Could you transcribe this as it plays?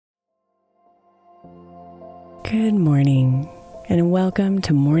Good morning, and welcome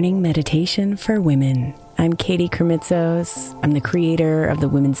to Morning Meditation for Women. I'm Katie Kermitzos. I'm the creator of the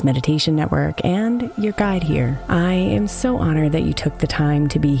Women's Meditation Network and your guide here. I am so honored that you took the time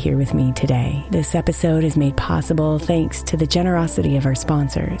to be here with me today. This episode is made possible thanks to the generosity of our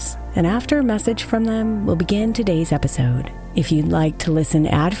sponsors. And after a message from them, we'll begin today's episode. If you'd like to listen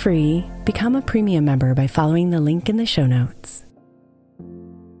ad-free, become a premium member by following the link in the show notes.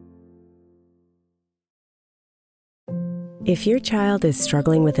 If your child is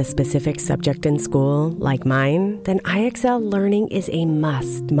struggling with a specific subject in school, like mine, then IXL Learning is a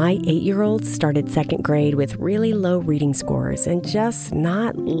must. My 8-year-old started second grade with really low reading scores and just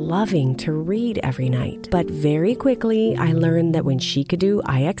not loving to read every night. But very quickly, I learned that when she could do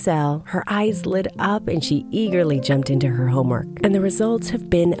IXL, her eyes lit up and she eagerly jumped into her homework. And the results have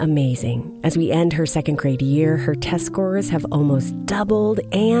been amazing. As we end her second grade year, her test scores have almost doubled,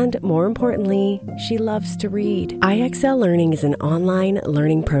 and more importantly, she loves to read. IXL Learning is an online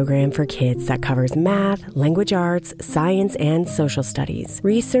learning program for kids that covers math, language arts, science, and social studies.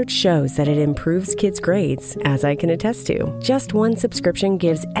 Research shows that it improves kids' grades, as I can attest to. Just one subscription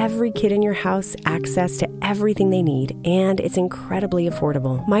gives every kid in your house access to everything they need, and it's incredibly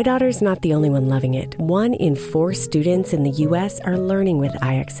affordable. My daughter's not the only one loving it. 1 in 4 students in the U.S. are learning with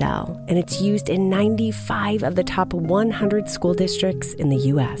IXL, and it's used in 95 of the top 100 school districts in the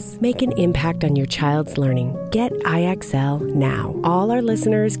U.S. Make an impact on your child's learning. Get IXL now. All our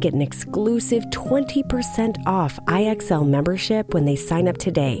listeners get an exclusive 20% off IXL membership when they sign up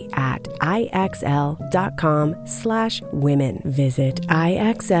today at IXL.com/women. Visit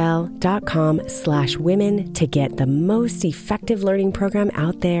IXL.com/women to get the most effective learning program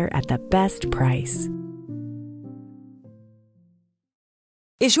out there at the best price.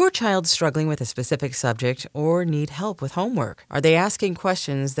 Is your child struggling with a specific subject or need help with homework? Are they asking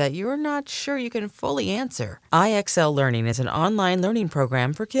questions that you're not sure you can fully answer? IXL Learning is an online learning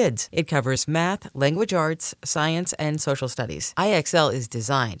program for kids. It covers math, language arts, science, and social studies. IXL is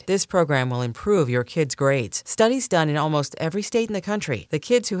designed. This program will improve your kids' grades. Studies done in almost every state in the country. The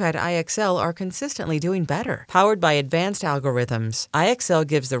kids who had IXL are consistently doing better. Powered by advanced algorithms, IXL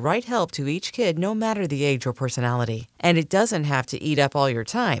gives the right help to each kid no matter the age or personality. And it doesn't have to eat up all your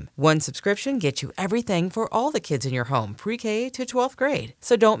time. One subscription gets you everything for all the kids in your home, pre-K to 12th grade.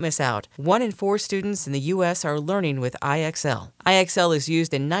 So don't miss out. 1 in 4 students in the U.S. are learning with IXL. IXL is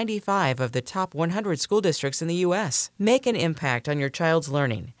used in 95 of the top 100 school districts in the U.S. Make an impact on your child's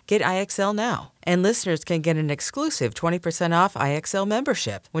learning. Get IXL now. And listeners can get an exclusive 20% off IXL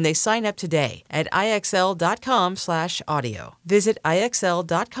membership when they sign up today at IXL.com/audio. Visit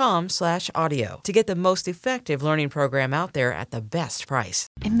IXL.com/audio to get the most effective learning program out there at the best price.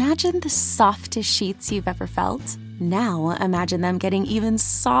 Imagine the softest sheets you've ever felt. Now imagine them getting even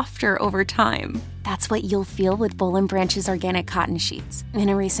softer over time. That's what you'll feel with Boll & Branch's organic cotton sheets. In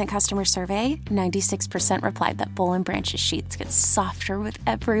a recent customer survey, 96% replied that Boll & Branch's sheets get softer with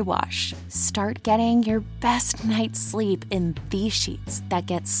every wash. Start getting your best night's sleep in these sheets that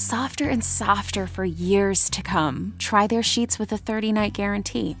get softer and softer for years to come. Try their sheets with a 30-night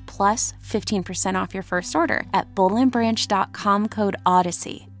guarantee, plus 15% off your first order at bollandbranch.com code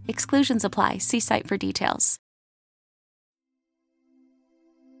Odyssey. Exclusions apply. See site for details.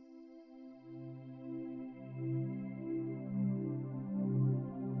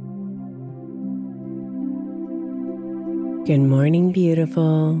 Good morning,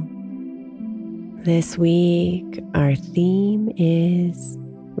 beautiful. This week, our theme is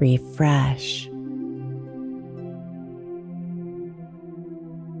refresh.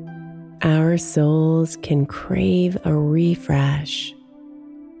 Our souls can crave a refresh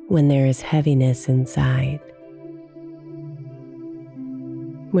when there is heaviness inside.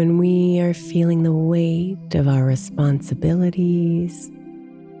 When we are feeling the weight of our responsibilities,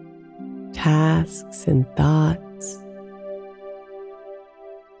 tasks, and thoughts.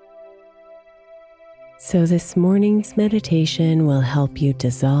 So this morning's meditation will help you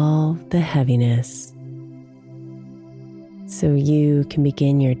dissolve the heaviness so you can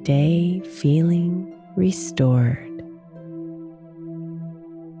begin your day feeling restored.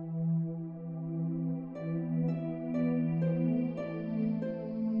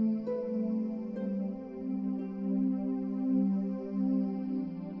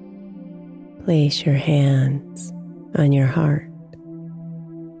 Place your hands on your heart.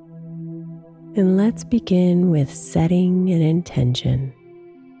 And let's begin with setting an intention.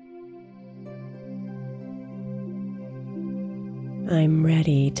 I'm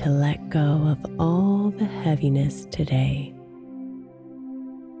ready to let go of all the heaviness today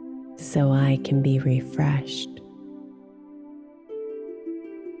so I can be refreshed.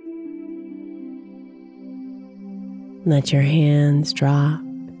 Let your hands drop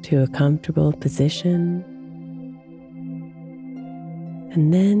to a comfortable position.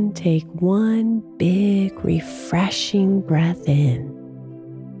 And then take one big, refreshing breath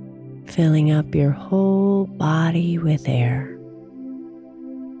in, filling up your whole body with air.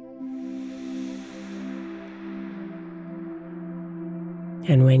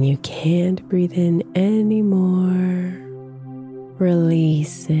 And when you can't breathe in anymore,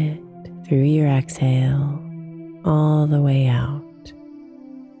 release it through your exhale all the way out.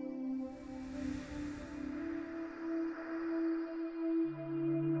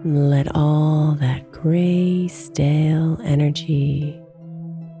 Let all that gray, stale energy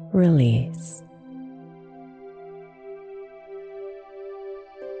release.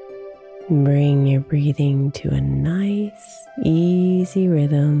 Bring your breathing to a nice, easy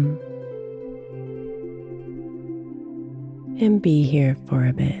rhythm and be here for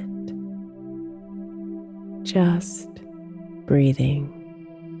a bit. Just breathing.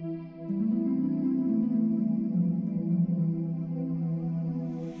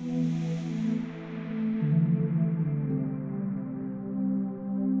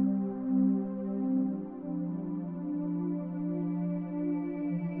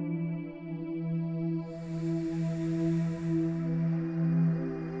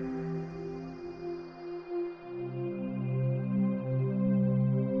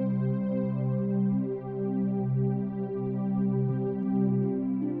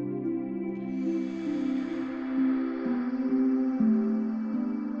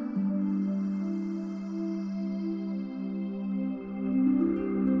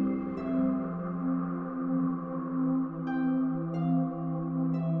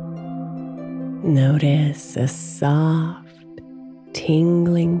 Notice a soft,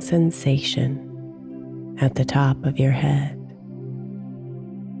 tingling sensation at the top of your head.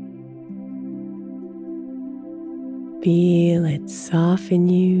 Feel it soften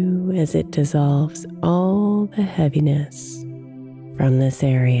you as it dissolves all the heaviness from this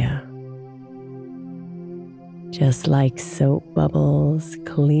area. Just like soap bubbles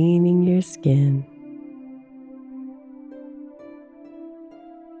cleaning your skin.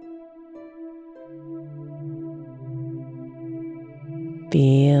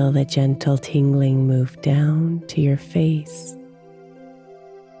 Feel the gentle tingling move down to your face,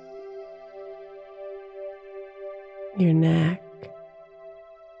 your neck,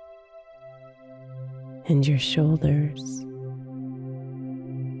 and your shoulders.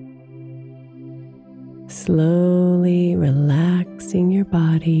 Slowly relaxing your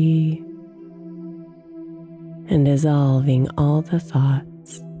body and dissolving all the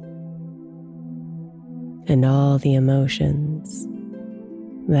thoughts and all the emotions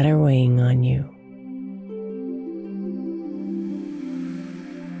that are weighing on you.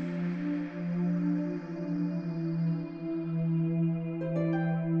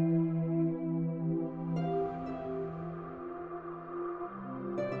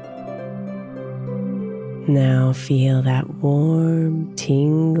 Now feel that warm,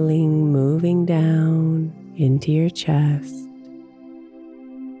 tingling moving down into your chest,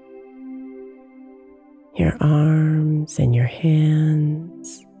 your arms and your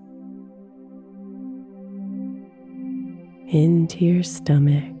hands, into your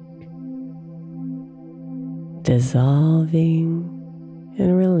stomach, dissolving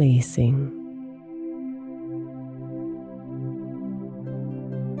and releasing.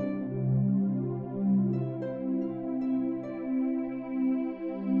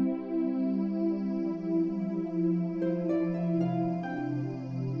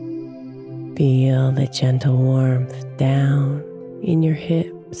 Feel the gentle warmth down in your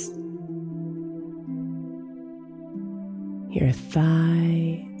hips, your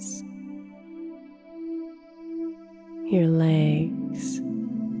thighs, your legs,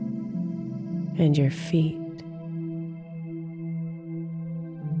 and your feet.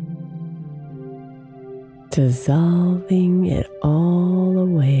 Dissolving it all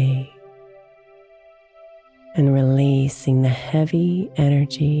away and releasing the heavy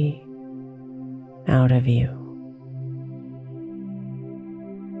energy out of you.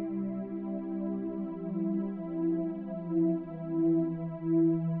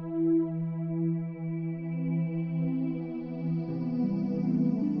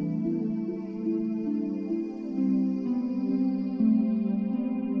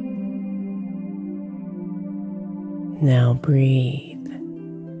 Now breathe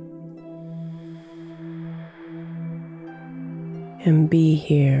and be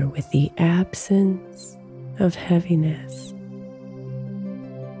here with the absence of heaviness.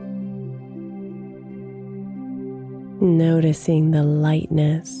 Noticing the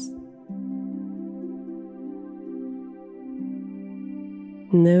lightness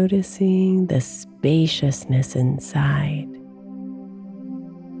noticing the spaciousness inside.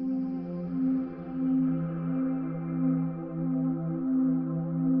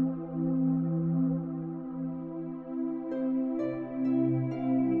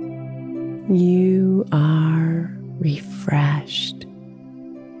 You are refreshed,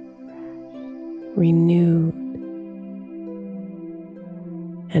 renewed,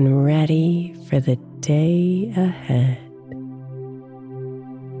 and ready for the day ahead.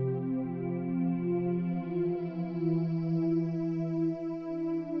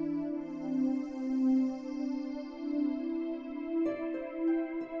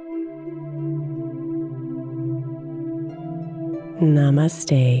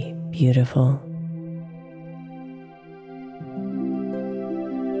 Namaste, beautiful.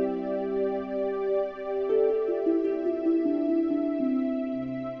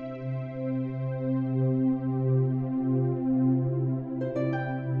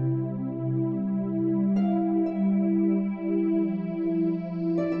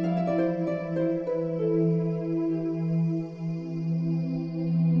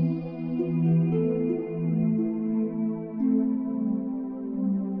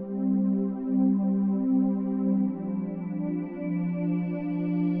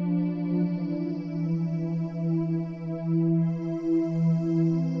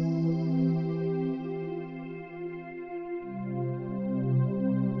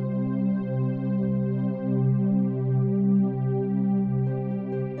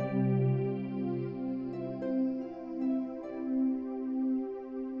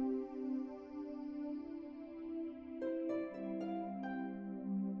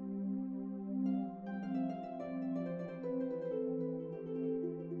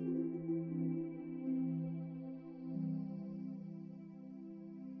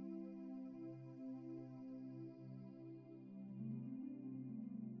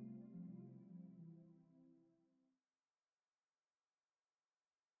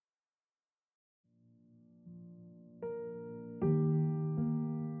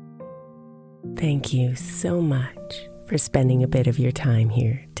 Thank you so much for spending a bit of your time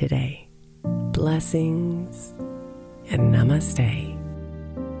here today. Blessings and namaste.